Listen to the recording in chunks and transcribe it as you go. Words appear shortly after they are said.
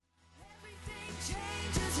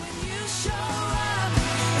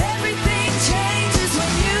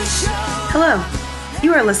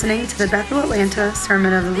You are listening to the Bethel Atlanta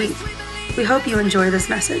Sermon of the Week. We hope you enjoy this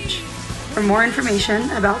message. For more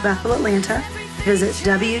information about Bethel Atlanta, visit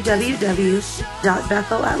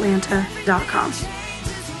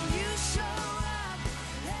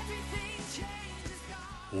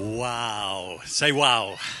www.bethelatlanta.com. Wow. Say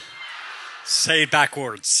wow. Say it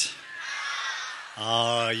backwards.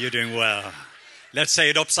 Oh, you're doing well. Let's say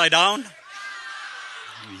it upside down.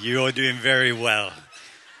 You're doing very well.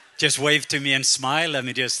 Just wave to me and smile. Let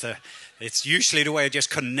me just, it's usually the way I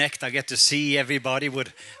just connect. I get to see everybody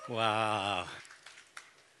with, wow.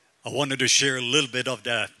 I wanted to share a little bit of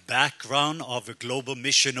the background of the Global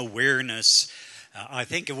Mission Awareness. I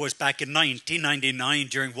think it was back in 1999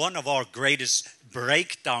 during one of our greatest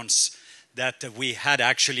breakdowns that we had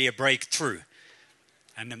actually a breakthrough.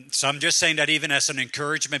 And so I'm just saying that even as an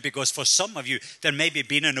encouragement, because for some of you that maybe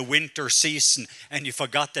been in a winter season and you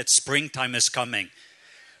forgot that springtime is coming.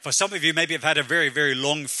 For some of you maybe have had a very, very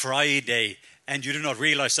long Friday and you do not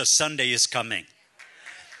realize that Sunday is coming.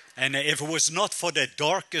 And if it was not for the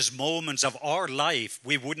darkest moments of our life,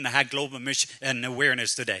 we wouldn't have had Global Mission and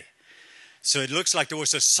Awareness today. So it looks like there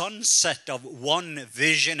was a sunset of one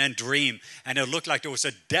vision and dream, and it looked like there was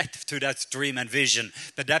a death to that dream and vision.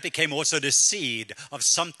 But that became also the seed of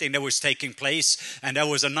something that was taking place, and that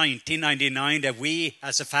was in 1999 that we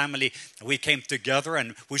as a family, we came together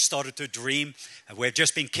and we started to dream. We had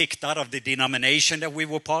just been kicked out of the denomination that we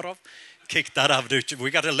were part of, kicked out of we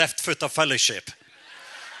got a left foot of fellowship.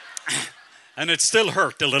 And it still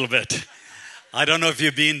hurt a little bit. I don't know if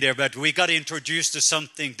you've been there, but we got introduced to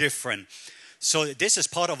something different. So this is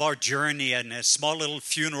part of our journey, and a small little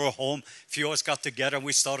funeral home. A few of us got together and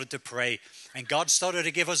we started to pray. And God started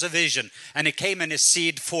to give us a vision, and it came in a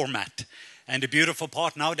seed format. And the beautiful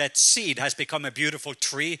part now, that seed has become a beautiful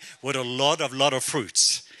tree with a lot of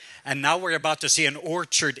fruits. And now we're about to see an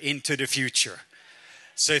orchard into the future.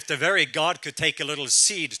 So if the very God could take a little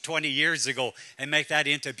seed 20 years ago and make that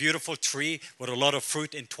into a beautiful tree with a lot of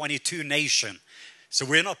fruit in 22 nations. So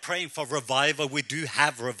we're not praying for revival, we do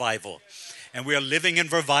have revival. And we are living in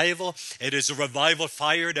revival. It is a revival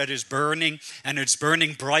fire that is burning, and it's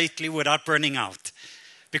burning brightly without burning out.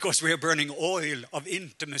 Because we are burning oil of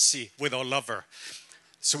intimacy with our lover.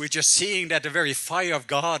 So we're just seeing that the very fire of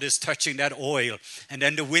God is touching that oil. And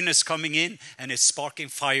then the wind is coming in and it's sparking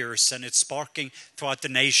fires and it's sparking throughout the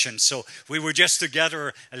nation. So we were just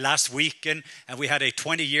together last weekend and we had a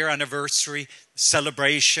 20-year anniversary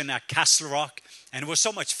celebration at Castle Rock. And it was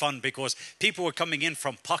so much fun because people were coming in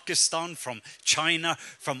from Pakistan, from China,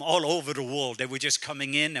 from all over the world. They were just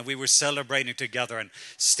coming in and we were celebrating together. And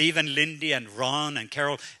Steve and Lindy and Ron and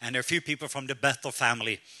Carol and there are a few people from the Bethel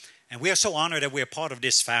family. And we are so honored that we are part of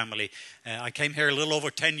this family. I came here a little over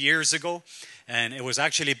 10 years ago, and it was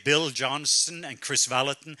actually Bill Johnson and Chris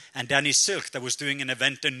Valentin and Danny Silk that was doing an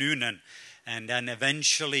event in Noonan. And then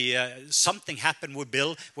eventually something happened with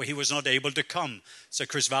Bill where he was not able to come. So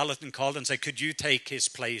Chris Valentin called and said, could you take his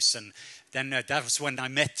place? And then that was when I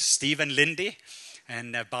met Steve and Lindy.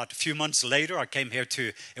 And about a few months later, I came here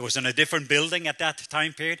it was in a different building at that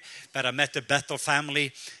time period, but I met the Bethel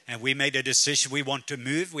family, and we made a decision. We want to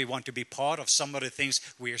move. We want to be part of some of the things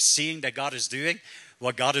we are seeing that God is doing,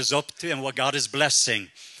 what God is up to, and what God is blessing.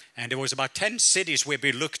 And there was about 10 cities where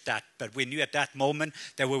we looked at, but we knew at that moment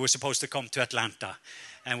that we were supposed to come to Atlanta.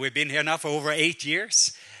 And we've been here now for over 8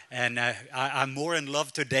 years, and I'm more in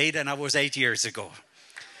love today than I was 8 years ago.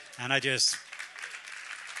 And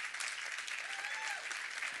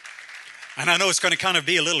And I know it's going to kind of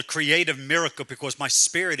be a little creative miracle because my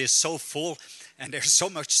spirit is so full and there's so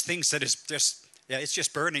much things that is it's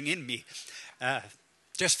just burning in me.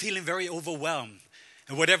 Just feeling very overwhelmed.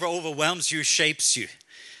 And whatever overwhelms you shapes you.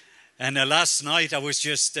 And last night I was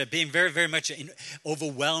just being very, very much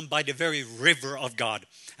overwhelmed by the very river of God.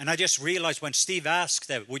 And I just realized when Steve asked,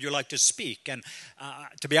 would you like to speak? And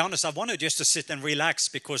to be honest, I wanted just to sit and relax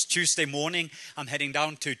because Tuesday morning I'm heading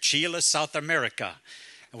down to Chile, South America.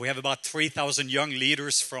 And we have about 3,000 young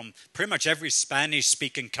leaders from pretty much every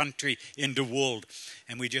Spanish-speaking country in the world.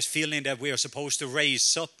 And we're just feeling that we are supposed to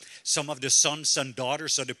raise up some of the sons and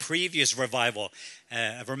daughters of the previous revival.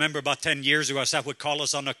 I remember about 10 years ago, I sat with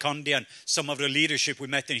Carlos Anaconda and some of the leadership we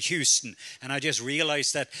met in Houston. And I just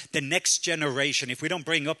realized that the next generation, if we don't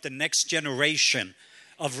bring up the next generation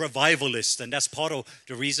of revivalists, and that's part of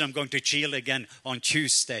the reason I'm going to Chile again on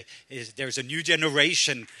Tuesday, is there's a new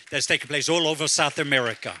generation that's taking place all over South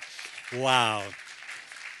America. Wow.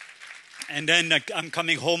 And then I'm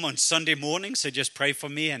coming home on Sunday morning, so just pray for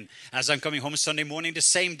me. And as I'm coming home Sunday morning, the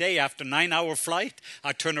same day after 9-hour flight,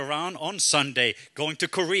 I turn around on Sunday going to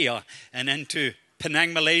Korea and then to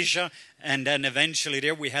Penang, Malaysia, And then eventually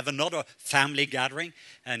there we have another family gathering.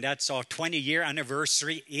 And that's our 20-year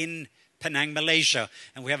anniversary in Penang, Malaysia.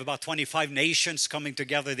 And we have about 25 nations coming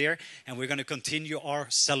together there. And we're going to continue our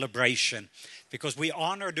celebration. Because we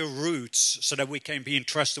honor the roots so that we can be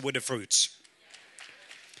entrusted with the fruits.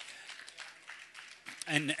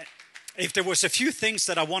 And if there was a few things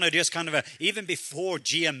that I wanted to just kind of, even before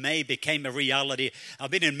GMA became a reality,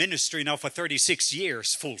 I've been in ministry now for 36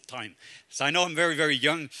 years full time. So I know I'm very, very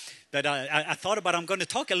young, but I thought about, I'm going to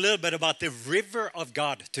talk a little bit about the river of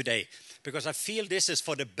God today, because I feel this is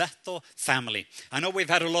for the Bethel family. I know we've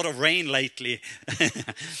had a lot of rain lately,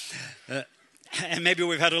 and maybe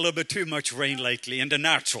we've had a little bit too much rain lately in the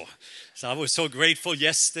natural. So I was so grateful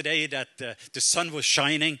yesterday that the sun was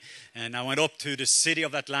shining, and I went up to the city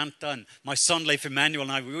of Atlanta, and my son Leif Emmanuel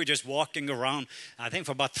and I, we were just walking around. I think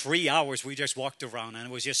for about 3 hours we just walked around, and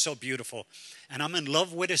it was just so beautiful. And I'm in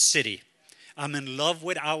love with the city. I'm in love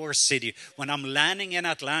with our city. When I'm landing in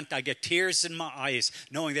Atlanta, I get tears in my eyes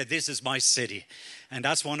knowing that this is my city. And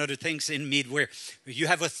that's one of the things in me where you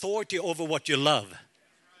have authority over what you love.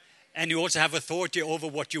 And you also have authority over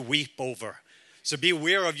what you weep over. So be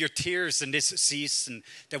aware of your tears in this season,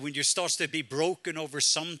 that when you start to be broken over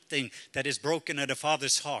something that is broken at the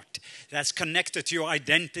Father's heart, that's connected to your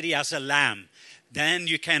identity as a lamb, then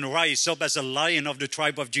you can rise up as a lion of the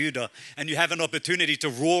tribe of Judah, and you have an opportunity to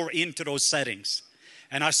roar into those settings.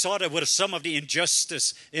 And I saw that with some of the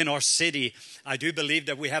injustice in our city, I do believe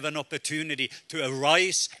that we have an opportunity to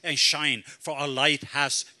arise and shine, for our light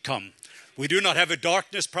has come. We do not have a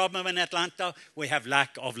darkness problem in Atlanta, we have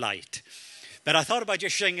lack of light. But I thought about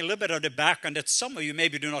just sharing a little bit of the background that some of you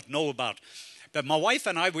maybe do not know about. But my wife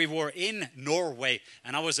and I, we were in Norway,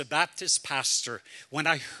 and I was a Baptist pastor when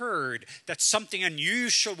I heard that something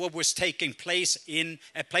unusual was taking place in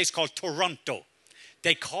a place called Toronto.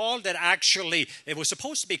 They called it actually, it was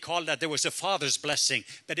supposed to be called that there was a Father's blessing,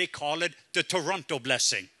 but they called it the Toronto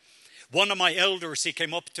blessing. One of my elders, he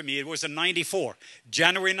came up to me, it was in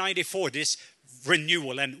January 94, this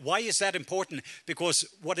renewal. And why is that important? Because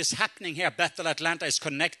what is happening here, Bethel Atlanta, is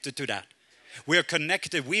connected to that. We are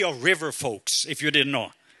connected. We are river folks, if you didn't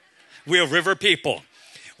know. We are river people.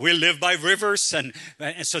 We live by rivers, and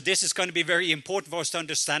so this is going to be very important for us to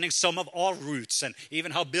understanding some of our roots, and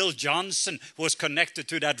even how Bill Johnson was connected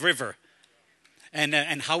to that river, and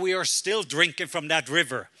how we are still drinking from that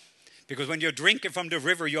river. Because when you're drinking from the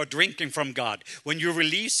river, you're drinking from God. When you're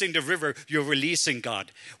releasing the river, you're releasing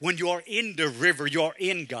God. When you are in the river, you're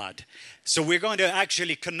in God. So we're going to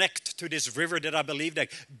actually connect to this river that I believe that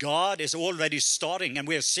God is already starting. And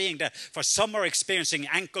we're seeing that for some are experiencing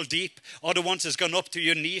ankle deep. Other ones has gone up to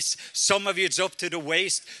your knees. Some of you it's up to the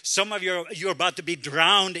waist. Some of you you're about to be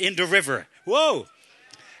drowned in the river. Whoa!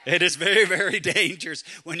 It is very, very dangerous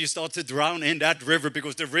when you start to drown in that river,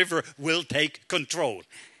 because the river will take control.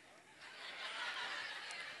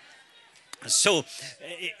 So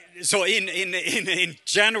in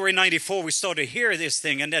January 94, we started to hear this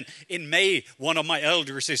thing. And then in May, one of my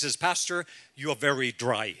elders, he says, Pastor, you are very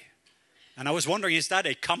dry. And I was wondering, is that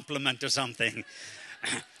a compliment or something?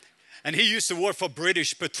 And he used the word for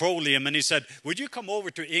British Petroleum. And he said, would you come over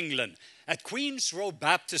to England? At Queen's Road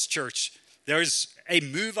Baptist Church, there is a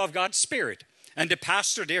move of God's Spirit. And the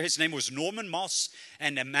pastor there, his name was Norman Moss,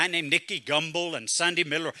 and a man named Nicky Gumbel and Sandy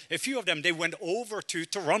Miller. A few of them, they went over to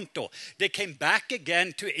Toronto. They came back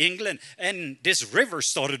again to England, and this river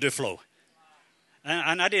started to flow.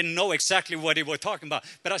 And I didn't know exactly what they were talking about.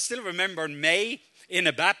 But I still remember in May, in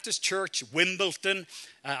a Baptist church, Wimbledon,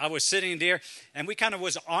 I was sitting there, and we kind of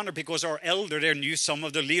was honored because our elder there knew some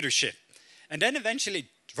of the leadership. And then eventually,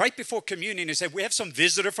 right before communion, he said, we have some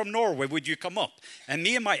visitor from Norway. Would you come up? And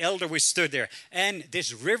me and my elder, we stood there. And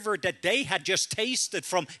this river that they had just tasted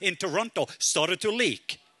from in Toronto started to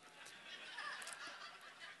leak.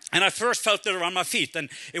 And I first felt it around my feet. And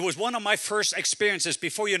it was one of my first experiences.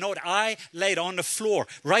 Before you know it, I laid on the floor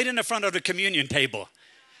right in the front of the communion table.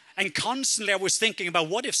 And constantly I was thinking about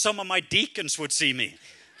what if some of my deacons would see me?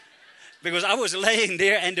 Because I was laying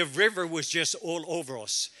there and the river was just all over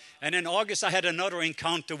us. And in August, I had another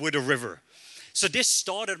encounter with a river. So this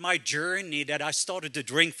started my journey that I started to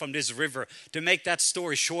drink from this river. To make that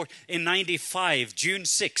story short, in 95, June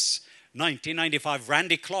 6, 1995,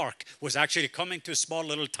 Randy Clark was actually coming to a small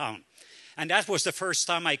little town. And that was the first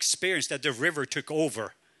time I experienced that the river took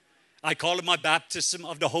over. I call it my baptism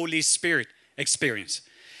of the Holy Spirit experience.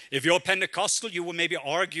 If you're Pentecostal, you will maybe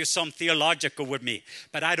argue some theological with me.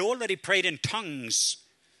 But I'd already prayed in tongues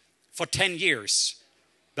for 10 years.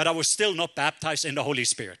 But I was still not baptized in the Holy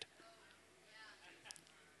Spirit.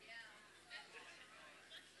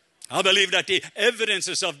 I believe that the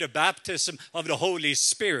evidences of the baptism of the Holy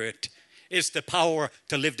Spirit is the power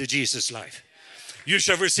to live the Jesus life. You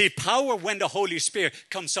shall receive power when the Holy Spirit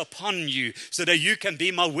comes upon you so that you can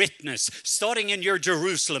be my witness, starting in your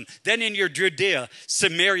Jerusalem, then in your Judea,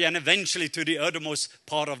 Samaria, and eventually to the uttermost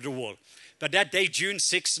part of the world. But that day, June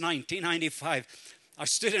 6, 1995, I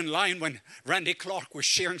stood in line when Randy Clark was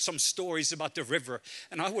sharing some stories about the river,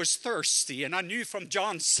 and I was thirsty, and I knew from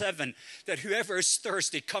John 7 that whoever is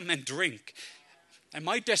thirsty, come and drink. And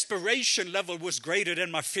my desperation level was greater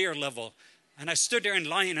than my fear level. And I stood there in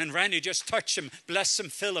line, and Randy just touched him, bless him,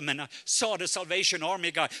 fill him. And I saw the Salvation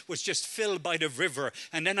Army guy was just filled by the river.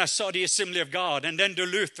 And then I saw the Assembly of God, and then the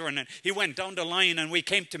Lutheran. And he went down the line, and we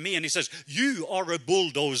came to me, and he says, "You are a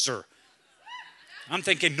bulldozer." I'm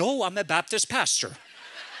thinking, no, I'm a Baptist pastor.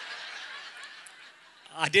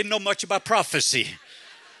 I didn't know much about prophecy.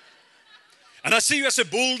 And I see you as a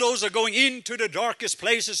bulldozer going into the darkest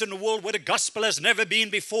places in the world where the gospel has never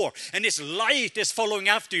been before. And this light is following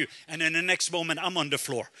after you. And in the next moment, I'm on the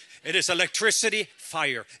floor. It is electricity,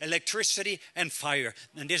 fire, electricity and fire.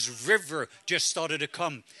 And this river just started to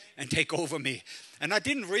come and take over me. And I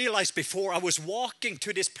didn't realize before I was walking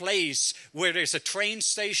to this place where there's a train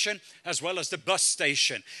station as well as the bus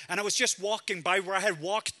station. And I was just walking by where I had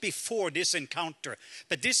walked before this encounter.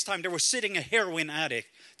 But this time there was sitting a heroin addict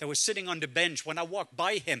that was sitting on the bench. When I walked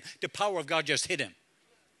by him, the power of God just hit him.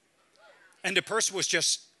 And the person was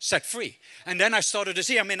just set free. And then I started to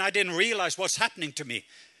see, I didn't realize what's happening to me.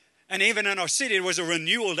 And even in our city, there was a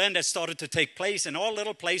renewal then that started to take place in our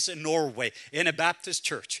little place in Norway, in a Baptist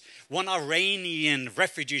church. One Iranian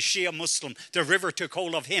refugee, Shia Muslim, the river took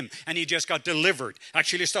hold of him, and he just got delivered.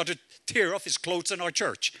 Actually started to tear off his clothes in our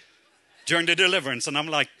church during the deliverance. And I'm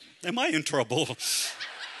like, am I in trouble?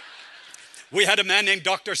 We had a man named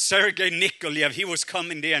Dr. Sergei Nikolev. He was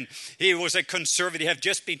coming there, and he was a conservative. He had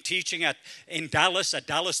just been teaching at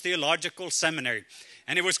Dallas Theological Seminary.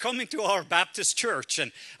 And he was coming to our Baptist church,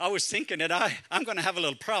 and I was thinking that I'm going to have a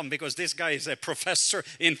little problem because this guy is a professor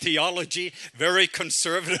in theology, very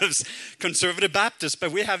conservative Baptist.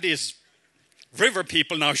 But we have these river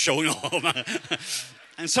people now showing up.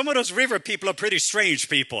 And some of those river people are pretty strange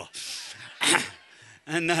people.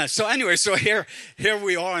 And so here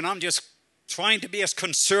we are, and I'm just trying to be as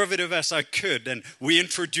conservative as I could. And we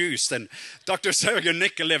introduced, and Dr. Sergei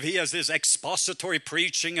Nikolev, he has this expository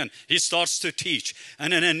preaching, and he starts to teach.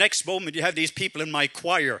 And in the next moment, you have these people in my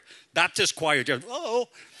choir, Baptist choir, just, oh.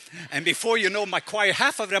 And before you know, my choir,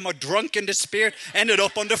 half of them are drunk in the spirit, ended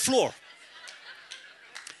up on the floor.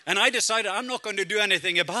 And I decided I'm not going to do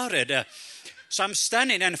anything about it. So I'm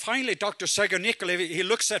standing, and finally Dr. Sergei Nikolev, he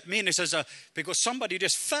looks at me and he says, because somebody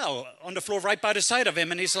just fell on the floor right by the side of him.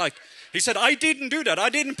 And he said, I didn't do that. I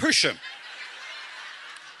didn't push him.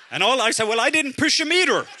 And I said, well, I didn't push him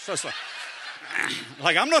either. So it's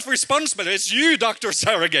like, I'm not responsible. It's you, Dr.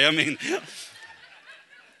 Sergei.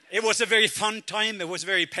 It was a very fun time. It was a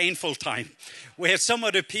very painful time. We had some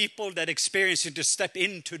of the people that experienced it to step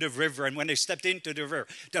into the river. And when they stepped into the river,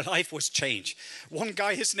 their life was changed. One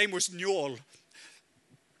guy, his name was Njål.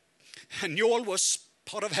 And Njål was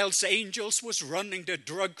part of Hell's Angels, was running the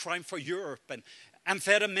drug crime for Europe. And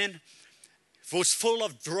amphetamine was full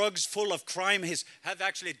of drugs, full of crime. He had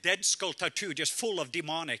actually a dead skull tattoo, just full of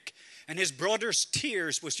demonic. And his brother's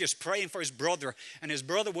tears was just praying for his brother. And his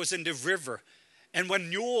brother was in the river. And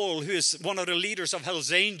when Njål, who is one of the leaders of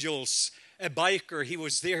Hell's Angels, a biker, he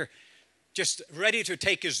was there just ready to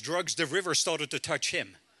take his drugs, the river started to touch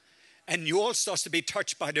him. And Njål starts to be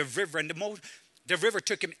touched by the river. And the river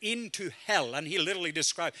took him into hell. And he literally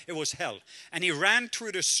described it was hell. And he ran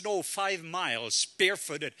through the snow 5 miles,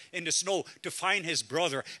 barefooted in the snow to find his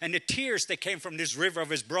brother. And the tears that came from this river of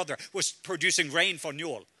his brother was producing rain for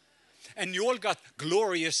Njål. And Njål got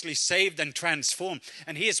gloriously saved and transformed.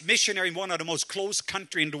 And he is missionary in one of the most closed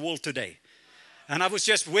countries in the world today. And I was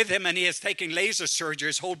just with him, and he is taking laser surgery,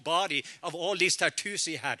 his whole body, of all these tattoos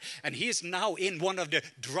he had. And he is now in one of the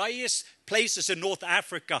driest places in North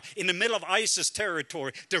Africa, in the middle of ISIS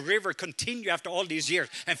territory. The river continued after all these years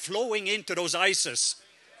and flowing into those ISIS.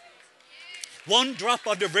 One drop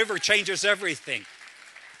of the river changes everything.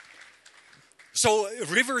 So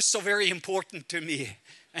rivers are very important to me,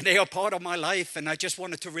 and they are part of my life, and I just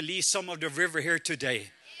wanted to release some of the river here today.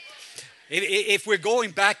 If we're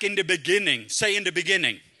going back in the beginning, say in the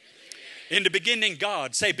beginning. In the beginning,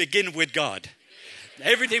 God. Say begin with God.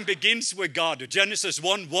 Everything begins with God. Genesis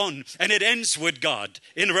 1:1, and it ends with God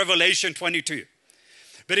in Revelation 22.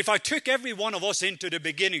 But if I took every one of us into the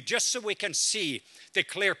beginning, just so we can see the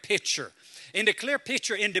clear picture. In the clear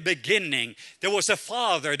picture in the beginning, there was a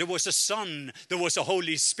Father, there was a Son, there was a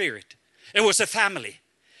Holy Spirit. It was a family.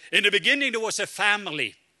 In the beginning, there was a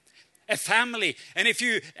family. a family. And if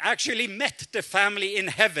you actually met the family in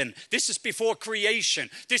heaven, this is before creation.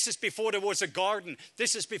 This is before there was a garden.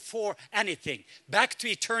 This is before anything. Back to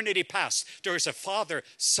eternity past, there is a Father,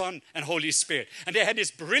 Son, and Holy Spirit. And they had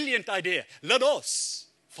this brilliant idea. Let us,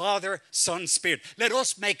 Father, Son, Spirit, let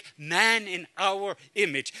us make man in our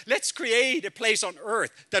image. Let's create a place on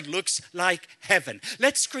earth that looks like heaven.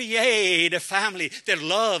 Let's create a family that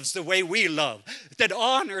loves the way we love, that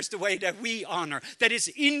honors the way that we honor, that is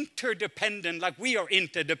interdependent like we are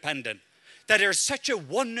interdependent, that there's such a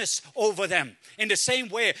oneness over them. In the same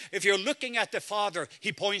way, if you're looking at the Father,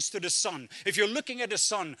 he points to the Son. If you're looking at the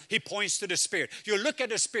Son, he points to the Spirit. You look at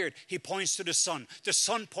the Spirit, he points to the Son. The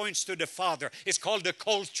Son points to the Father. It's called the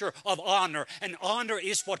culture of honor. And honor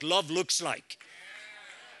is what love looks like.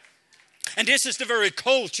 And this is the very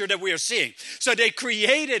culture that we are seeing. So they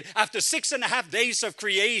created, after 6.5 days of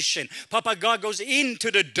creation, Papa God goes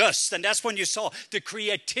into the dust. And that's when you saw the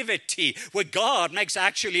creativity, where God makes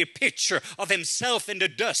actually a picture of himself in the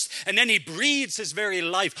dust. And then he breathes his very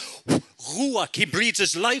life. Ruach, he breathes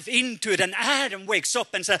his life into it. And Adam wakes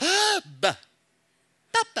up and says, Abba,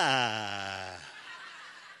 Papa.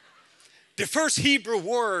 The first Hebrew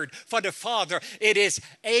word for the Father, it is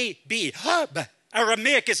A-B, Abba.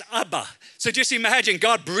 Aramaic is Abba. So just imagine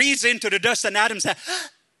God breathes into the dust and Adam says,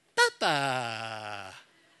 Papa,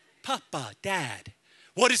 Papa, Dad.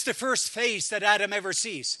 What is the first face that Adam ever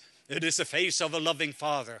sees? It is the face of a loving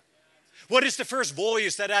Father. What is the first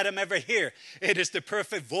voice that Adam ever hears? It is the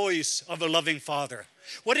perfect voice of a loving Father.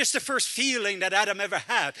 What is the first feeling that Adam ever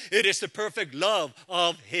had? It is the perfect love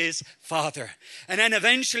of his Father. And then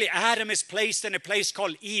eventually Adam is placed in a place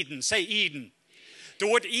called Eden. Say Eden. The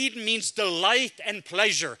word Eden means delight and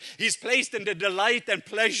pleasure. He's placed in the delight and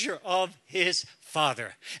pleasure of his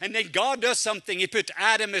Father. And then God does something. He put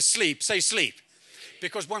Adam asleep. Say sleep.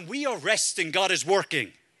 Because when we are resting, God is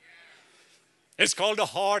working. It's called the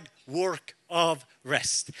hard work of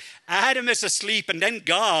rest. Adam is asleep, and then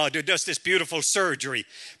God does this beautiful surgery.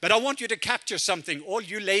 But I want you to capture something. All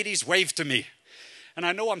you ladies, wave to me. And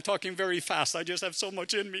I know I'm talking very fast. I just have so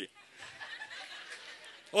much in me.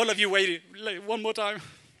 All of you wait one more time.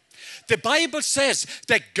 The Bible says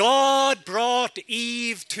that God brought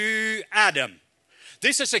Eve to Adam.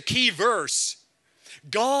 This is a key verse.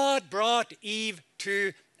 God brought Eve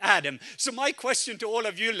to Adam. So my question to all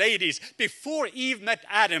of you ladies, before Eve met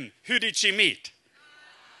Adam, who did she meet?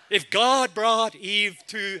 If God brought Eve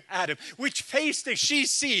to Adam, which face did she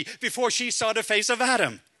see before she saw the face of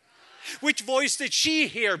Adam? Which voice did she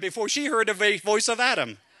hear before she heard the voice of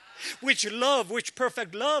Adam? Which love, which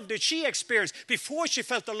perfect love did she experience before she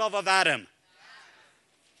felt the love of Adam?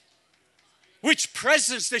 Which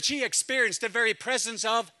presence did she experience? The very presence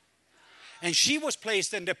of? And she was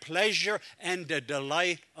placed in the pleasure and the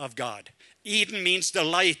delight of God. Eden means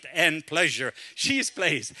delight and pleasure. She's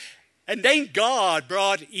placed. And then God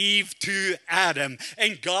brought Eve to Adam,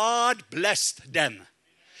 and God blessed them.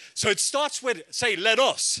 So it starts with, say, let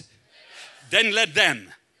us. Then let them.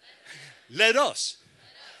 Let us.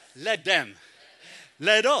 Let them.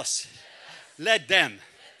 Let us. Let them.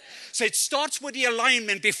 So it starts with the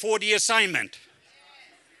alignment before the assignment.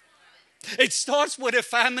 It starts with a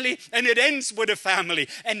family and it ends with a family.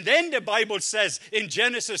 And then the Bible says in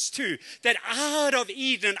Genesis 2 that out of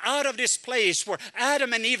Eden, out of this place where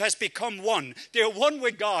Adam and Eve has become one. They're one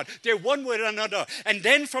with God. They're one with another. And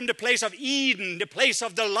then from the place of Eden, the place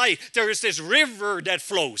of delight, there is this river that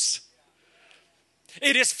flows.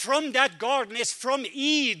 It is from that garden, it's from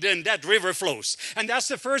Eden that river flows. And that's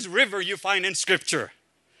the first river you find in Scripture.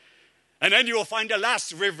 And then you will find the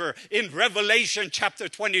last river in Revelation chapter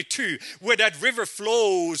 22, where that river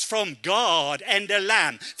flows from God and the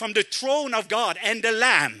Lamb, from the throne of God and the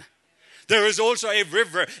Lamb. There is also a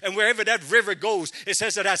river, and wherever that river goes, it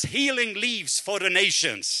says it has healing leaves for the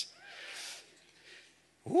nations.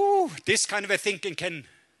 Ooh, this kind of a thinking can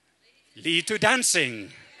lead to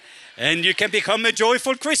dancing. And you can become a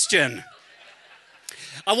joyful Christian.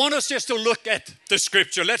 I want us just to look at the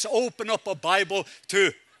scripture. Let's open up a Bible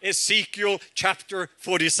to Ezekiel chapter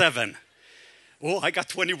 47. Oh, I got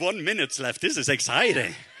 21 minutes left. This is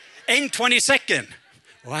exciting. And 22nd.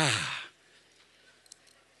 Wow.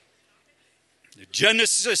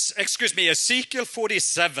 Ezekiel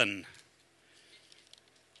 47.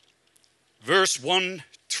 Verse 1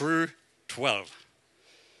 through 12.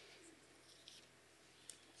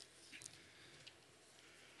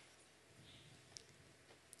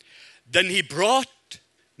 Then he brought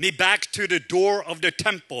me back to the door of the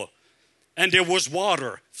temple, and there was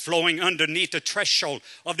water flowing underneath the threshold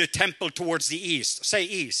of the temple towards the east. Say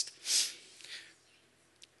east.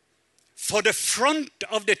 For the front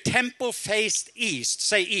of the temple faced east.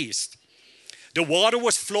 Say east. The water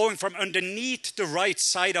was flowing from underneath the right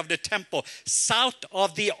side of the temple, south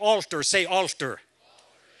of the altar. Say altar.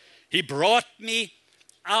 He brought me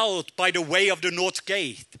out by the way of the north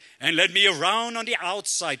gate and led me around on the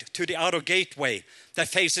outside to the outer gateway that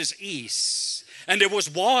faces east. And there was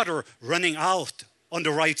water running out on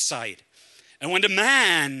the right side. And when the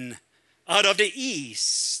man out of the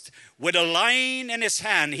east, with a line in his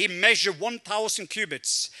hand, he measured 1,000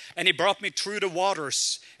 cubits, and he brought me through the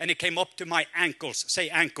waters, and he came up to my ankles. Say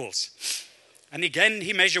ankles. And again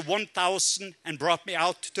he measured 1,000 and brought me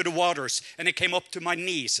out to the waters, and he came up to my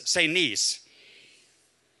knees. Say knees.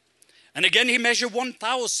 And again he measured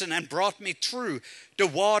 1,000 and brought me through the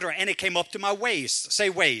water, and it came up to my waist. Say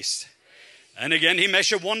waist. And again he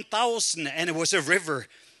measured 1,000, and it was a river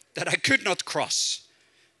that I could not cross,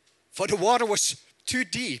 for the water was too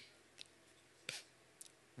deep.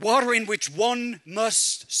 Water in which one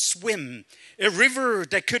must swim, a river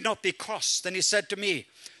that could not be crossed. And he said to me,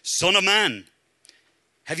 Son of man,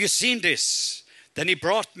 have you seen this? Then he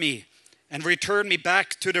brought me and returned me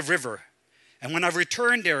back to the river. And when I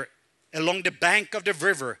returned there, along the bank of the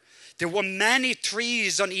river, there were many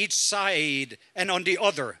trees on each side and on the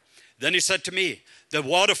other. Then he said to me, the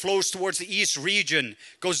water flows towards the east region,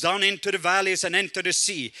 goes down into the valleys and into the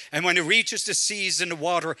sea. And when it reaches the seas in the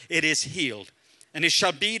water, it is healed. And it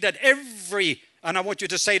shall be that every, and I want you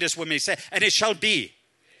to say this with me, say, and it shall be,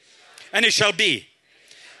 and it shall be,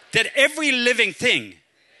 that every living thing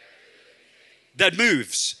that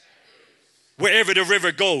moves, wherever the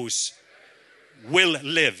river goes, will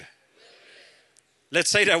live. Let's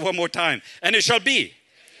say that one more time. And it shall be,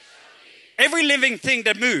 every living thing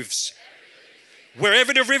that moves,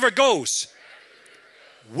 wherever the river goes,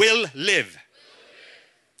 will live.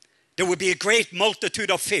 There will be a great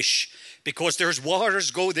multitude of fish, because there's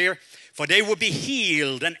waters go there, for they will be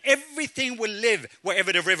healed, and everything will live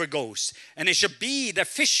wherever the river goes. And it shall be that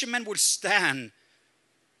fishermen will stand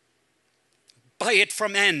by it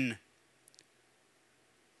from end,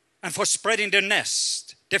 and for spreading their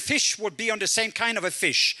nest. The fish will be on the same kind of a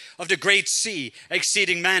fish of the great sea,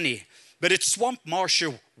 exceeding many. But its swamp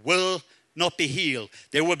marshes will not be healed.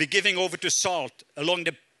 They will be giving over to salt along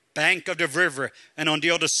the bank of the river, and on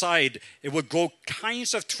the other side it will grow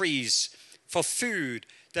kinds of trees for food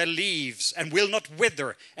that leaves and will not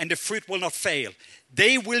wither, and the fruit will not fail.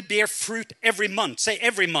 They will bear fruit every month. Say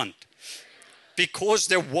every month. Because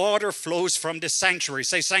their water flows from the sanctuary.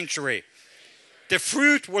 Say sanctuary. The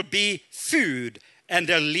fruit will be food, and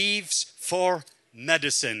their leaves for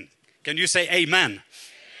medicine. Can you say amen?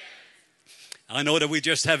 I know that we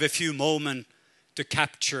just have a few moments to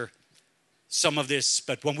capture some of this,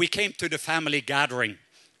 but when we came to the family gathering,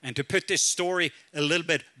 and to put this story a little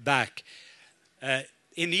bit back,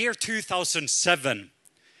 in the year 2007,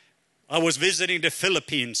 I was visiting the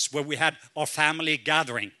Philippines where we had our family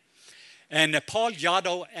gathering. And Paul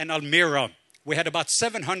Yado and Almira, we had about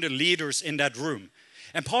 700 leaders in that room.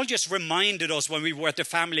 And Paul just reminded us when we were at the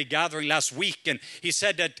family gathering last week, and he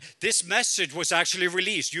said that this message was actually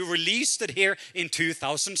released. You released it here in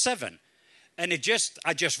 2007. And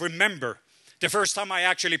I just remember the first time I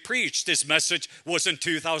actually preached this message was in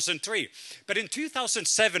 2003. But in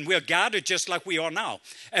 2007, we are gathered just like we are now.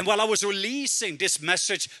 And while I was releasing this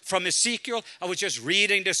message from Ezekiel, I was just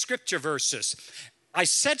reading the scripture verses. I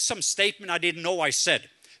said some statement I didn't know I said.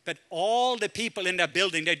 But all the people in that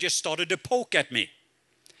building, they just started to poke at me.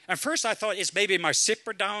 And first I thought it's maybe my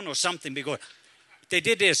zipper down or something, because they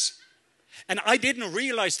did this. And I didn't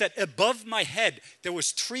realize that above my head, there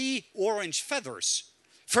was 3 orange feathers.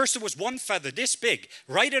 First, there was one feather this big,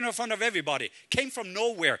 right in front of everybody, came from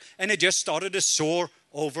nowhere, and it just started to soar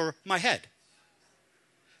over my head.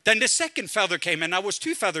 Then the second feather came, and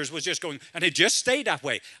 2 feathers was just going, and it just stayed that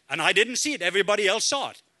way. And I didn't see it. Everybody else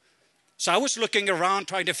saw it. So I was looking around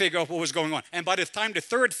trying to figure out what was going on. And by the time the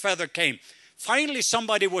third feather came, finally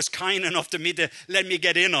somebody was kind enough to me to let me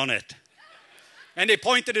get in on it. And they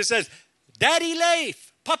pointed and said, Daddy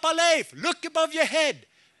Leif, Papa Leif, look above your head.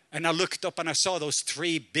 And I looked up and I saw those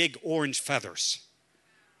 3 big orange feathers.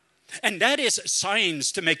 And that is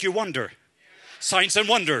signs to make you wonder. Signs and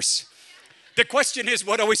wonders. The question is,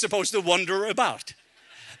 what are we supposed to wonder about?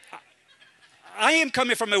 I am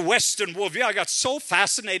coming from a Western worldview. I got so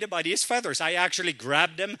fascinated by these feathers. I actually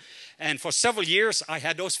grabbed them. And for several years, I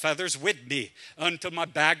had those feathers with me until my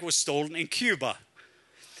bag was stolen in Cuba.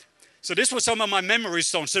 So this was some of my memory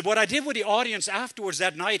stones. So what I did with the audience afterwards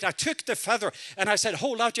that night, I took the feather and I said,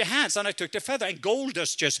 hold out your hands. And I took the feather, and gold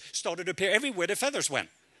dust just started to appear everywhere the feathers went.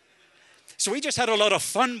 So we just had a lot of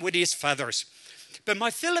fun with these feathers. But my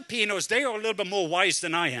Filipinos, they are a little bit more wise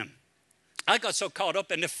than I am. I got so caught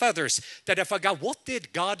up in the feathers that I forgot, what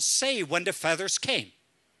did God say when the feathers came?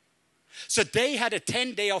 So they had a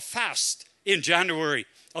 10-day of fast in January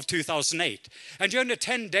of 2008. And during the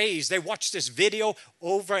 10 days, they watched this video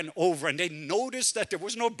over and over, and they noticed that there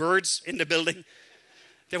was no birds in the building.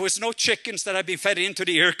 There was no chickens that had been fed into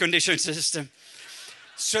the air conditioning system.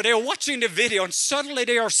 So they were watching the video, and suddenly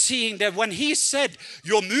they are seeing that when he said,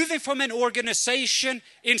 you're moving from an organization,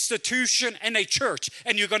 institution, and a church,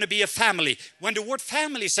 and you're going to be a family. When the word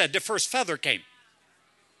family said, the first feather came.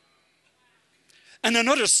 And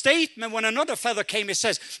another statement, when another feather came, it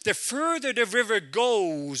says, the further the river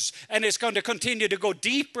goes, and it's going to continue to go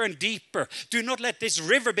deeper and deeper, do not let this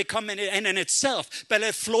river become an end in itself, but let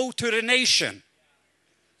it flow to the nation.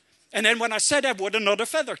 And then when I said that word, another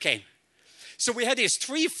feather came. So we had these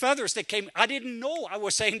 3 feathers that came. I didn't know I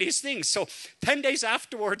was saying these things. So 10 days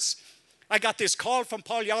afterwards, I got this call from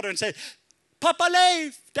Paul Yoder and said, Papa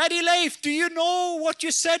Leif, Daddy Leif, do you know what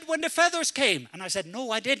you said when the feathers came? And I said,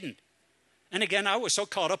 no, I didn't. And again, I was so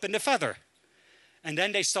caught up in the feather. And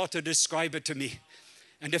then they started to describe it to me.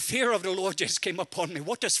 And the fear of the Lord just came upon me.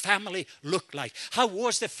 What does family look like? How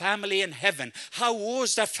was the family in heaven? How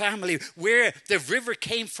was that family where the river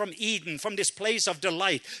came from Eden, from this place of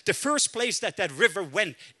delight? The first place that river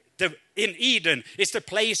went in Eden is the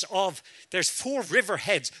place of, there's 4 river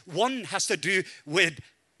heads. One has to do with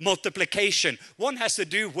multiplication. One has to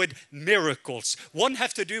do with miracles. One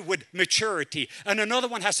has to do with maturity. And another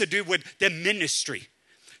one has to do with the ministry.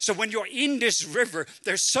 So when you're in this river,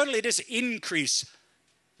 there's suddenly this increase.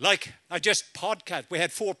 Like I just podcast, we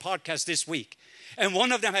had 4 podcasts this week. And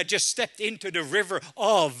one of them had just stepped into the river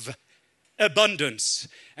of abundance.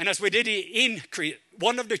 And as we did the increase,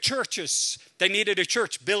 one of the churches, they needed a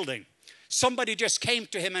church building. Somebody just came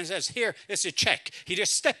to him and says, here is a check. He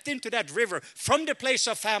just stepped into that river from the place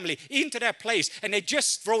of family into that place. And they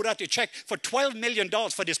just wrote out a check for $12 million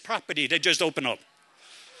for this property they just opened up.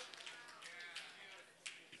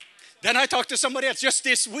 Then I talked to somebody else just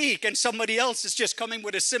this week, and somebody else is just coming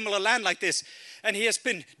with a similar land like this. And he has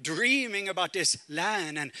been dreaming about this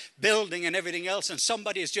land and building and everything else. And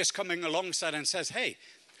somebody is just coming alongside and says, hey,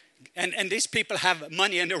 and these people have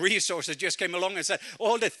money and the resources, just came along and said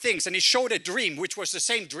all the things. And he showed a dream, which was the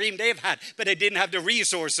same dream they've had, but they didn't have the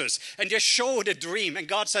resources. And just showed a dream. And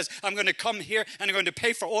God says, I'm going to come here and I'm going to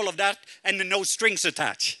pay for all of that and no strings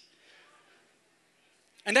attached.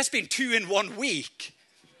 And that's been 2 in 1 week.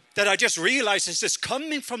 That I just realized is just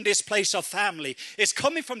coming from this place of family. It's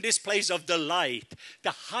coming from this place of delight.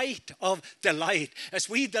 The height of delight. As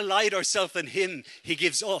we delight ourselves in Him, He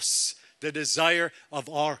gives us the desire of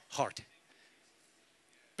our heart.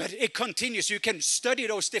 But it continues. You can study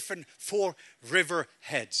those different 4 river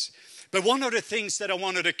heads. But one of the things that I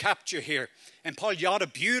wanted to capture here, and Paul Yoder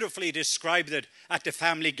beautifully described it at the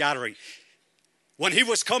family gathering. When he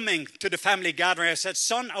was coming to the family gathering, I said,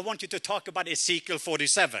 son, I want you to talk about Ezekiel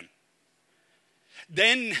 47.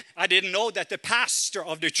 Then I didn't know that the pastor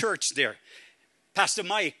of the church there, Pastor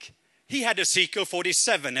Mike, he had Ezekiel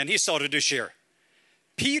 47 and he started to share.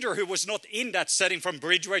 Peter, who was not in that setting from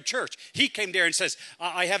Bridgeway Church, he came there and says,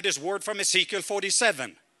 I have this word from Ezekiel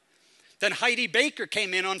 47. Then Heidi Baker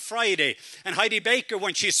came in on Friday. And Heidi Baker,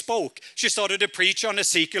 when she spoke, she started to preach on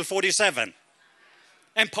Ezekiel 47.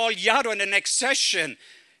 And Paul Yoder in the next session,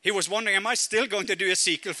 he was wondering, am I still going to do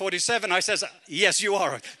Ezekiel 47? I says, yes, you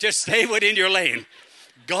are. Just stay within your lane.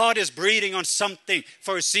 God is breathing on something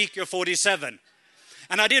for Ezekiel 47.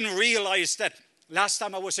 And I didn't realize that last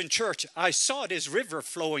time I was in church, I saw this river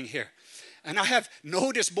flowing here. And I have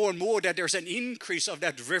noticed more and more that there's an increase of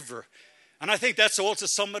that river. And I think that's also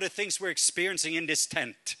some of the things we're experiencing in this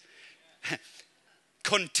tent.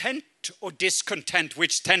 Content or discontent,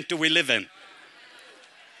 which tent do we live in?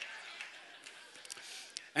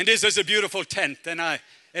 And this is a beautiful tent, and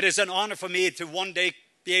it is an honor for me to one day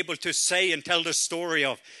be able to say and tell the story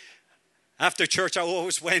of, after church I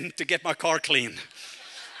always went to get my car clean.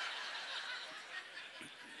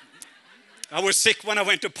 I was sick when I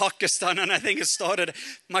went to Pakistan, and I think it started,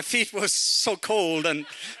 my feet were so cold and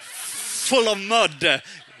full of mud.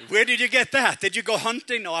 Where did you get that? Did you go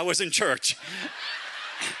hunting? No, I was in church.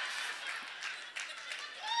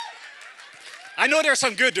 I know there's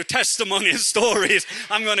some good testimony and stories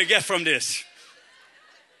I'm going to get from this.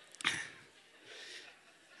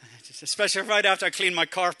 Especially right after I clean my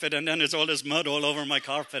carpet and then there's all this mud all over my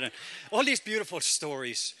carpet and all these beautiful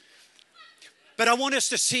stories. But I want us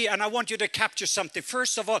to see, and I want you to capture something.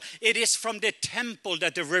 First of all, it is from the temple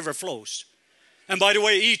that the river flows. And by the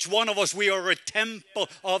way, each one of us, we are a temple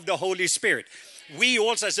of the Holy Spirit. We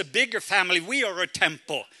also, as a bigger family, we are a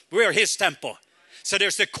temple. We are His temple. So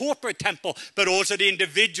there's the corporate temple, but also the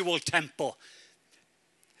individual temple,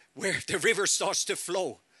 where the river starts to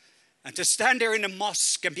flow. And to stand there in the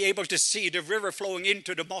mosque and be able to see the river flowing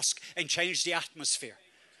into the mosque and change the atmosphere.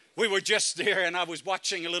 We were just there, and I was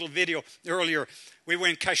watching a little video earlier. We were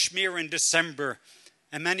in Kashmir in December,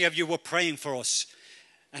 and many of you were praying for us.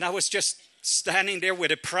 And I was just standing there with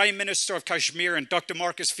the Prime Minister of Kashmir and Dr.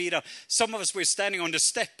 Marcus Fida. Some of us were standing on the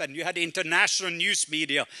step, and you had the international news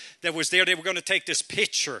media that was there. They were going to take this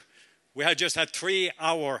picture. We had just had 3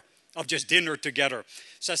 hours of just dinner together.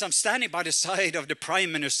 So as I'm standing by the side of the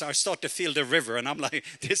Prime Minister, I start to feel the river, and I'm like,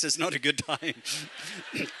 this is not a good time.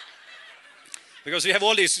 Because we have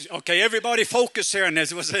all these, okay, everybody focus here, and there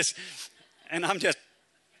was this, and I'm just,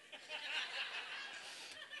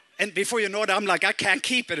 and before you know it, I'm like, I can't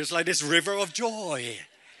keep it. It's like this river of joy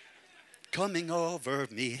coming over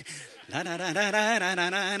me. Na, na, na, na, na, na,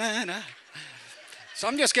 na, na, na. So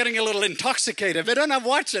I'm just getting a little intoxicated. But then I'm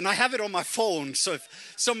watching. I have it on my phone. So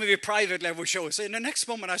if some of you privately will show it. So in the next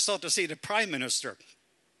moment, I start to see the Prime Minister.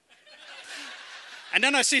 And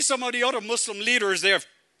then I see some of the other Muslim leaders there.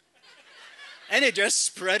 And it just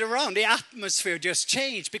spread around. The atmosphere just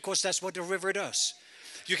changed, because that's what the river does.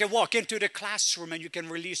 You can walk into the classroom and you can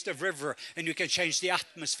release the river and you can change the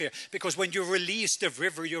atmosphere. Because when you release the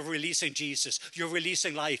river, you're releasing Jesus. You're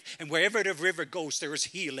releasing life. And wherever the river goes, there is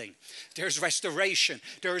healing. There's restoration.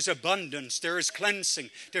 There is abundance. There is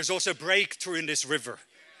cleansing. There's also breakthrough in this river.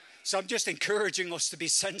 So I'm just encouraging us to be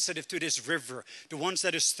sensitive to this river. The ones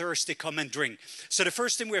that is thirsty, come and drink. So the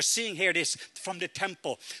first thing we're seeing here is from the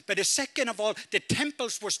temple. But the second of all, the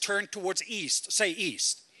temples was turned towards east. Say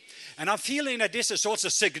east. And I'm feeling that this is also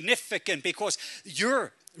significant, because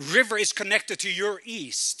your river is connected to your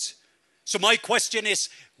east. So my question is,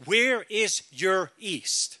 where is your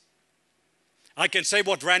east? I can say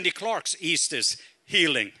what Randy Clark's east is: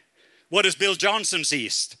 healing. What is Bill Johnson's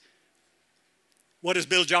east? What is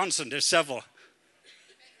Bill Johnson? There's several.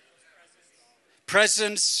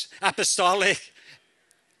 Presence, apostolic.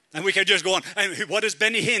 And we can just go on. And what is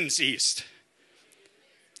Benny Hinn's east?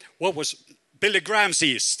 What was Billy Graham's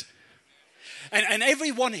east? And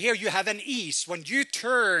everyone here, you have an east. When you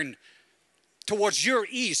turn towards your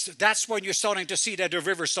east, that's when you're starting to see that the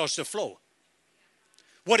river starts to flow.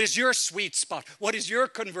 What is your sweet spot? What is your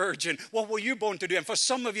conversion? What were you born to do? And for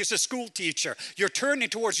some of you as a school teacher, you're turning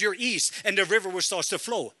towards your east and the river will start to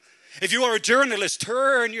flow. If you are a journalist,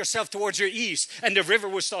 turn yourself towards your east and the river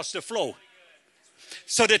will start to flow.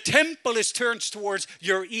 So the temple is turned towards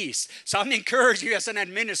your east. So I'm encouraging you as an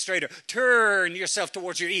administrator, turn yourself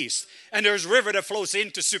towards your east. And there's a river that flows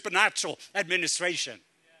into supernatural administration.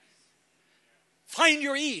 Find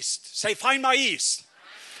your east. Say, find my east.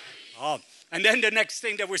 And then the next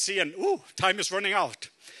thing that we're seeing, time is running out.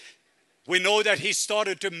 We know that he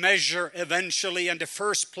started to measure eventually, and the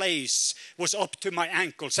first place was up to my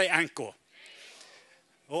ankle. Say ankle.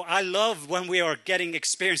 Oh, I love when we are getting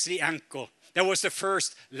experience the ankle. That was the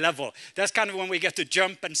first level. That's kind of when we get to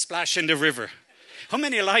jump and splash in the river. How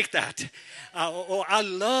many like that? I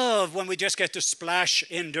love when we just get to splash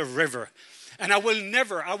in the river. And I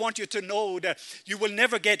want you to know that you will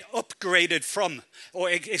never get upgraded from,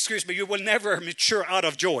 you will never mature out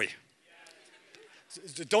of joy.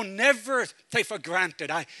 Don't never take for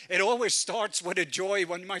granted. It always starts with a joy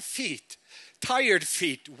when my feet, tired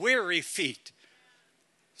feet, weary feet,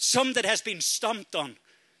 some that has been stomped on,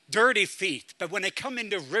 dirty feet. But when they come in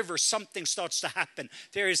the river, something starts to happen.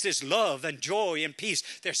 There is this love and joy and peace.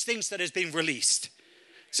 There's things that has been released.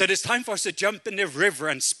 So it's time for us to jump in the river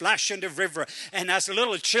and splash in the river. And as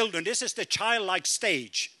little children, this is the childlike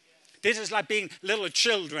stage. This is like being little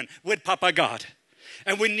children with Papa God.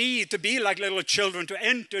 And we need to be like little children to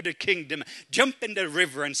enter the kingdom, jump in the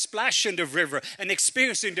river and splash in the river and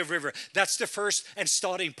experiencing the river. That's the first and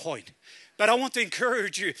starting point. But I want to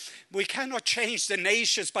encourage you, we cannot change the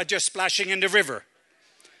nations by just splashing in the river.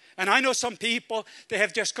 And I know some people, they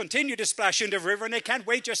have just continued to splash in the river and they can't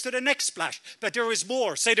wait just to the next splash. But there is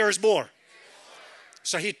more. Say there is more.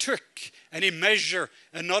 So he took and he measured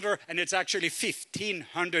another, and it's actually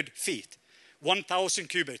 1,500 feet. 1,000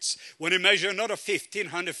 cubits. When you measure another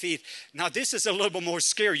 1,500 feet, now this is a little bit more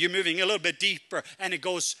scary. You're moving a little bit deeper and it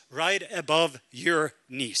goes right above your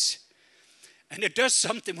knees. And it does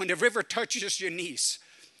something when the river touches your knees.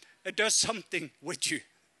 It does something with you.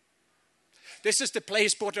 This is the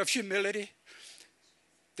place both of humility.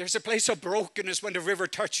 There's a place of brokenness when the river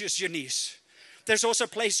touches your knees. There's also a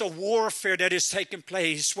place of warfare that is taking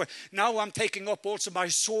place where now I'm taking up also my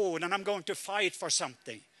sword and I'm going to fight for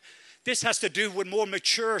something. This has to do with more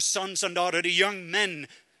mature sons and daughters, the young men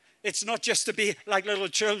It's not just to be like little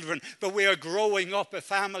children, but we are growing up a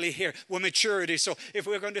family here with maturity. So if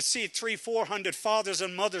we're going to see 300-400 fathers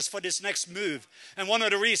and mothers for this next move, and one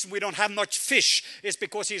of the reasons we don't have much fish is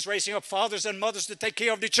because he's raising up fathers and mothers to take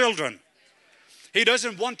care of the children. He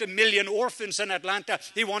doesn't want 1 million orphans in Atlanta.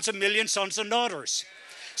 He wants 1 million sons and daughters.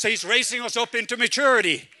 So he's raising us up into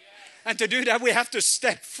maturity. And to do that, we have to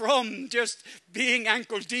step from just being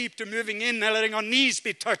ankle deep to moving in and letting our knees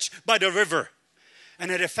be touched by the river. And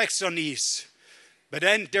it affects our knees. But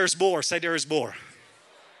then there's more. Say there is more.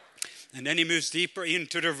 And then he moves deeper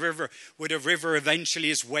into the river, where the river eventually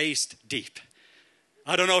is waist deep.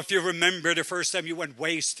 I don't know if you remember the first time you went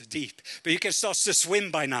waist deep, but you can start to swim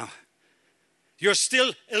by now. You're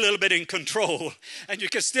still a little bit in control, and you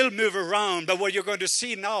can still move around. But what you're going to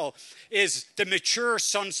see now is the mature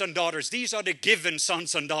sons and daughters. These are the given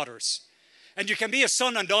sons and daughters. And you can be a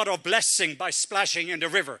son and daughter of blessing by splashing in the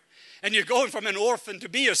river. And you're going from an orphan to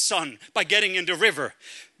be a son by getting in the river.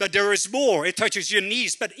 But there is more. It touches your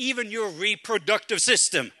knees, but even your reproductive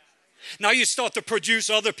system. Now you start to produce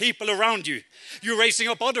other people around you. You're raising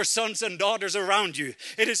up other sons and daughters around you.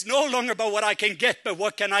 It is no longer about what I can get, but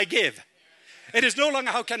what can I give? It is no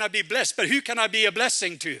longer how can I be blessed, but who can I be a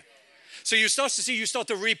blessing to? So you start to see, you start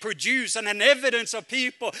to reproduce, and an evidence of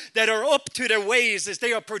people that are up to their ways as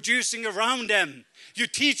they are producing around them. You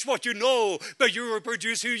teach what you know, but you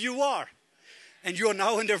reproduce who you are. And you're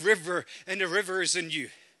now in the river, and the river is in you.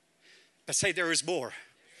 But say there is more.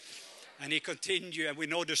 And he continued, and we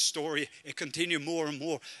know the story. It continued more and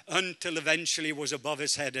more until eventually it was above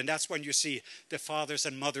his head. And that's when you see the fathers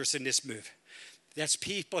and mothers in this move. That's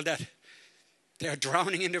people that they are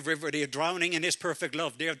drowning in the river. They are drowning in his perfect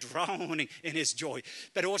love. They are drowning in his joy.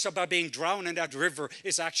 But also by being drowned in that river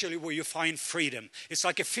is actually where you find freedom. It's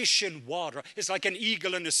like a fish in water. It's like an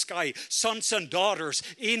eagle in the sky. Sons and daughters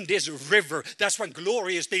in this river. That's when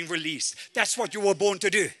glory is being released. That's what you were born to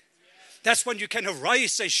do. That's when you can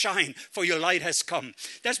arise and shine, for your light has come.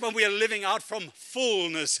 That's when we are living out from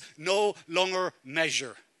fullness, no longer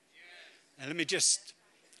measure. And let me just,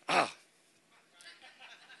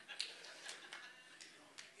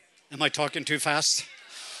 Am I talking too fast?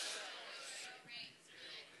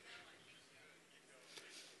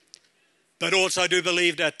 But also I do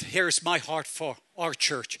believe that here's my heart for our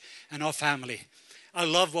church and our family. I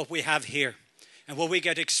love what we have here and what we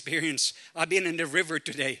get to experience. I've been in the river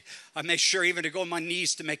today. I make sure even to go on my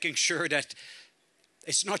knees to making sure that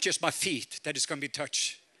it's not just my feet that is going to be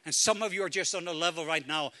touched. And some of you are just on the level right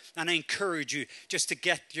now, and I encourage you just to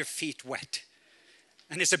get your feet wet.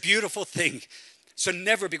 And it's a beautiful thing. So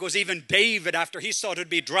never, because even David, after he started to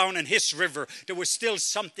be drowned in his river, there was still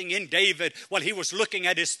something in David while he was looking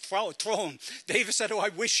at his throne. David said, I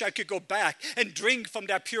wish I could go back and drink from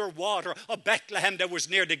that pure water of Bethlehem that was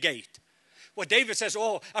near the gate. Well, David says,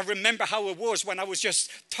 I remember how it was when I was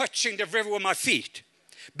just touching the river with my feet.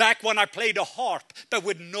 Back when I played the harp, but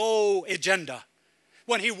with no agenda.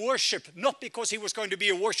 When he worshiped, not because he was going to be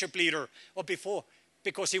a worship leader or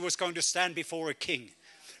because he was going to stand before a king.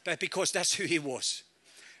 But because that's who he was.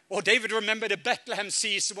 David remembered the Bethlehem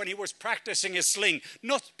season when he was practicing his sling.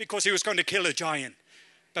 Not because he was going to kill a giant,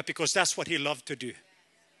 but because that's what he loved to do.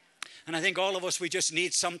 And I think all of us, we just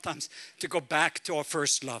need sometimes to go back to our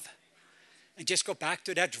first love. And just go back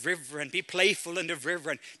to that river and be playful in the river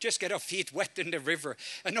and just get our feet wet in the river.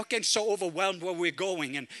 And not get so overwhelmed where we're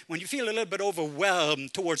going. And when you feel a little bit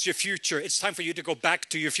overwhelmed towards your future, it's time for you to go back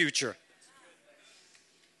to your future.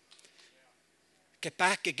 Get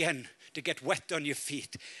back again to get wet on your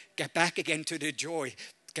feet. Get back again to the joy.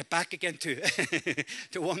 Get back again to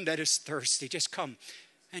the one that is thirsty. Just come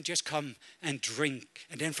and drink.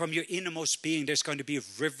 And then from your innermost being, there's going to be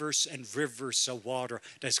rivers and rivers of water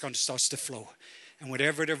that's going to start to flow. And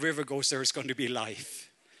wherever the river goes, there is going to be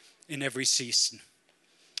life in every season.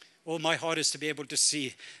 My heart is to be able to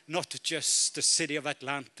see not just the city of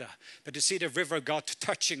Atlanta, but to see the river of God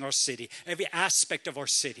touching our city, every aspect of our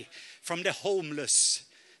city, from the homeless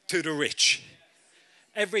to the rich.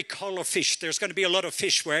 Every color of fish, there's going to be a lot of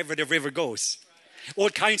fish wherever the river goes. All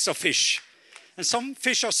kinds of fish. And some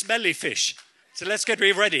fish are smelly fish. So let's get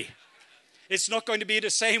ready. It's not going to be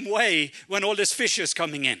the same way when all this fish is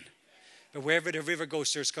coming in. But wherever the river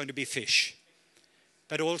goes, there's going to be fish.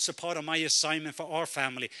 But also part of my assignment for our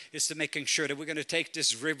family is to making sure that we're going to take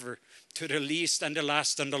this river to the least and the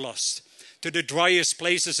last and the lost. To the driest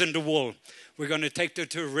places in the world. We're going to take it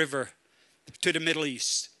to a river, to the Middle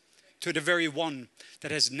East. To the very one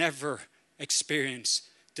that has never experienced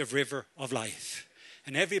the river of life.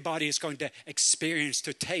 And everybody is going to experience,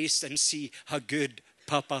 to taste and see how good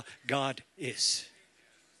Papa God is.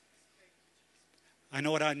 I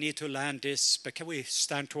know that I need to land this, but can we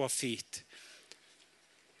stand to our feet?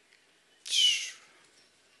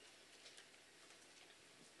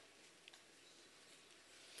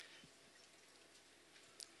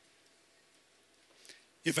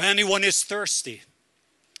 If anyone is thirsty,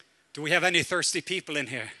 do we have any thirsty people in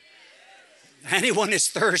here? Anyone is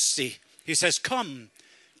thirsty, he says, come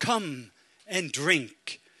and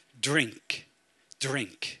drink.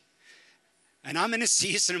 And I'm in a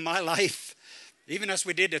season in my life, even as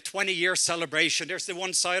we did a 20-year celebration, there's the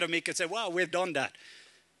one side of me could say, wow, we've done that.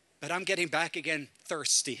 But I'm getting back again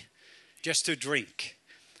thirsty, just to drink.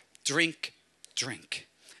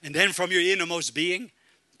 And then from your innermost being,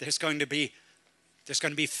 there's going to be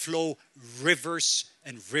flow rivers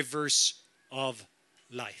and rivers of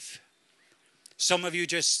life. Some of you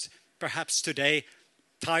just perhaps today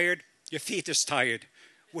tired, your feet is tired,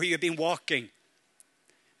 where you've been walking.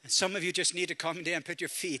 And some of you just need to come in there and put your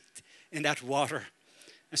feet in that water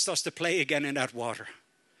and starts to play again in that water.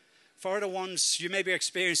 For the ones you may be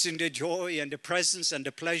experiencing the joy and the presence and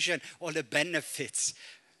the pleasure and all the benefits.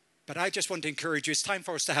 But I just want to encourage you, it's time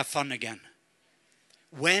for us to have fun again.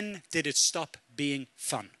 When did it stop being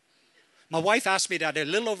fun? My wife asked me that a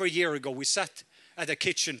little over a year ago. We sat at the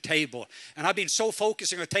kitchen table, and I've been so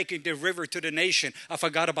focusing on taking the river to the nation, I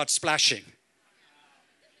forgot about splashing.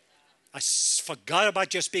 I forgot about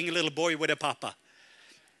just being a little boy with a papa.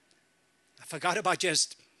 I forgot about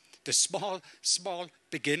just the small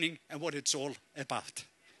beginning and what it's all about.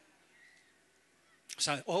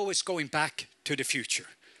 So I'm always going back to the future.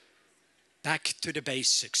 Back to the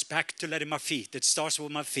basics, back to letting my feet. It starts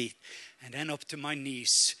with my feet and then up to my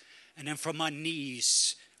knees. And then from my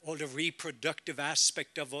knees, all the reproductive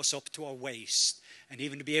aspect of us up to our waist. And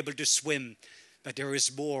even to be able to swim. But there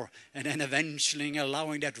is more. And then eventually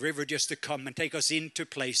allowing that river just to come and take us into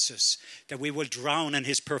places that we will drown in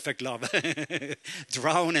his perfect love.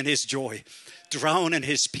 Drown in his joy. Drown in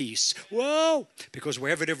his peace. Whoa! Because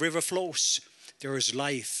wherever the river flows, there is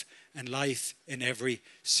life. And life in every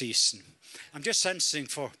season. I'm just sensing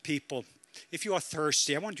for people, if you are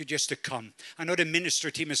thirsty, I want you just to come. I know the ministry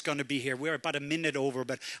team is going to be here. We're about a minute over,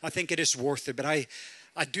 but I think it is worth it. But I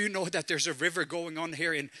do know that there's a river going on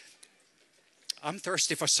here, and I'm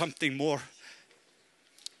thirsty for something more.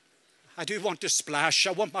 I do want to splash.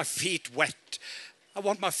 I want my feet wet. I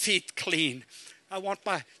want my feet clean. I want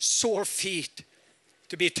my sore feet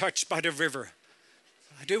to be touched by the river.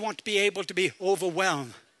 I do want to be able to be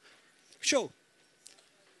overwhelmed. Show.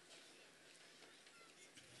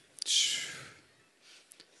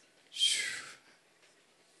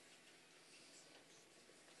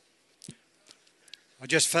 I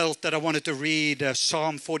just felt that I wanted to read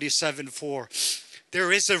Psalm 47:4.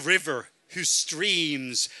 There is a river whose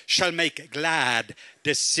streams shall make glad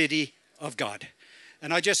the city of God.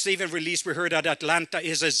 And I just even released, we heard that Atlanta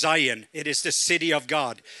is a Zion. It is the city of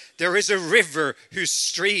God. There is a river whose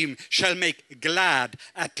stream shall make glad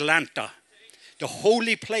Atlanta, the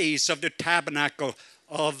holy place of the tabernacle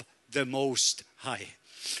of the Most High.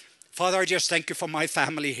 Father, I just thank you for my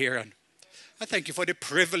family here. And I thank you for the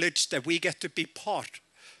privilege that we get to be part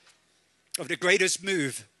of the greatest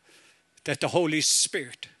move that the Holy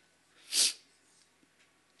Spirit,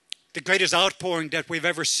 the greatest outpouring that we've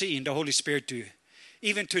ever seen the Holy Spirit do.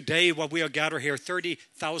 Even today, while we are gathered here,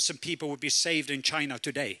 30,000 people will be saved in China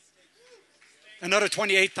today. Another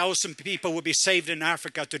 28,000 people will be saved in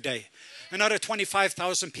Africa today. Another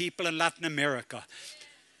 25,000 people in Latin America.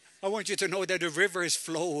 I want you to know that the river is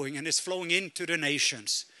flowing and it's flowing into the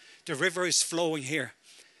nations. The river is flowing here.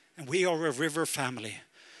 And we are a river family.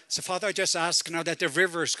 So Father, I just ask now that the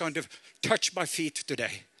river is going to touch my feet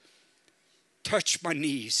today. Touch my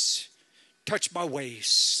knees. Touch my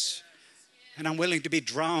waist. And I'm willing to be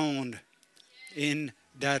drowned in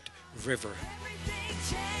that river.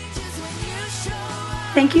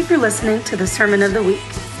 Thank you for listening to the Sermon of the Week.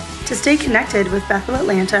 To stay connected with Bethel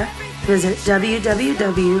Atlanta, visit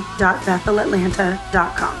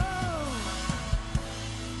www.bethelatlanta.com.